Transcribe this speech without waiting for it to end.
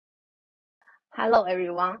Hello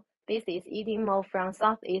everyone, this is Edin Mo from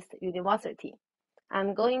Southeast University.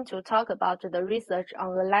 I'm going to talk about the research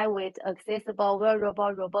on the lightweight, accessible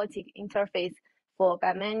wearable robotic interface for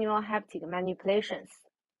bimanual haptic manipulations.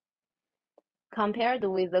 Compared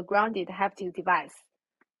with the grounded haptic device,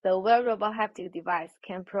 the wearable haptic device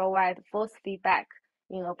can provide force feedback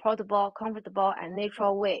in a portable, comfortable, and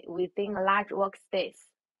natural way within a large workspace.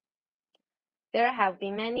 There have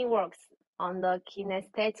been many works on the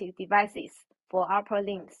kinesthetic devices for upper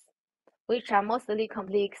limbs, which are mostly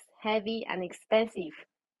complex, heavy, and expensive.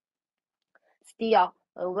 Still,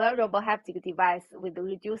 a wearable haptic device with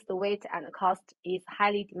reduced weight and cost is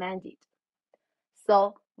highly demanded.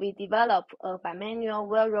 So, we developed a bimanual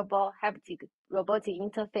wearable haptic robotic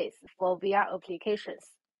interface for VR applications.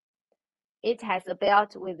 It has a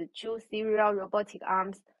belt with two serial robotic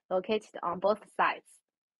arms located on both sides.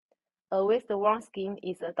 A wrist-worn scheme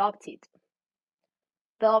is adopted.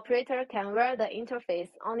 The operator can wear the interface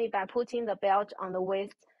only by putting the belt on the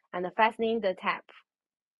waist and fastening the tab.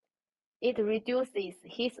 It reduces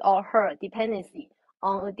his or her dependency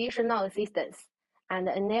on additional assistance and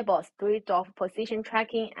enables trade-off position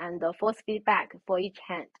tracking and force feedback for each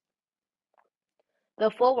hand.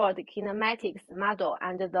 The forward kinematics model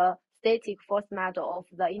and the static force model of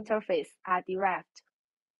the interface are derived.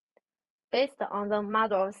 Based on the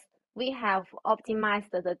models, we have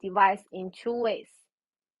optimized the device in two ways: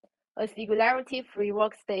 a singularity-free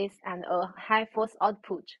workspace and a high-force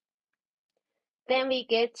output. Then we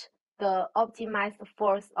get the optimized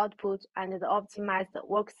force output and the optimized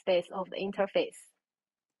workspace of the interface.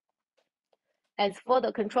 As for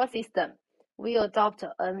the control system, we adopt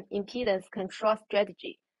an impedance control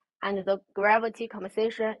strategy, and the gravity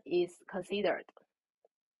compensation is considered.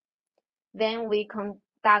 Then we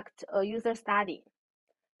conduct a user study.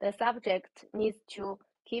 The subject needs to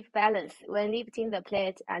keep balance when lifting the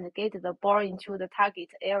plate and get the ball into the target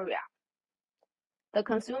area. The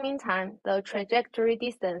consuming time, the trajectory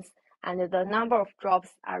distance, and the number of drops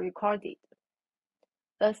are recorded.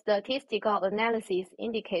 The statistical analysis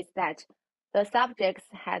indicates that the subjects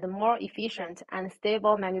had more efficient and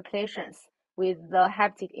stable manipulations with the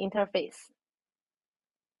haptic interface.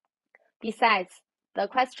 Besides, the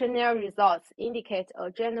questionnaire results indicate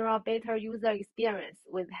a general better user experience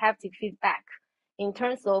with haptic feedback in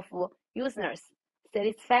terms of users'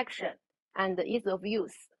 satisfaction and ease of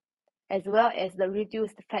use, as well as the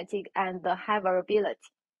reduced fatigue and the high variability.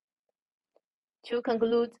 To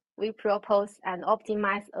conclude, we propose and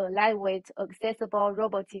optimize a lightweight, accessible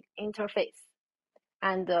robotic interface,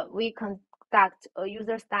 and we conduct a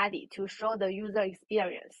user study to show the user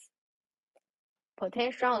experience.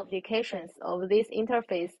 Potential applications of this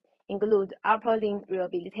interface include upper limb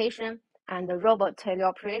rehabilitation and robot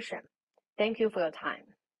teleoperation. Thank you for your time.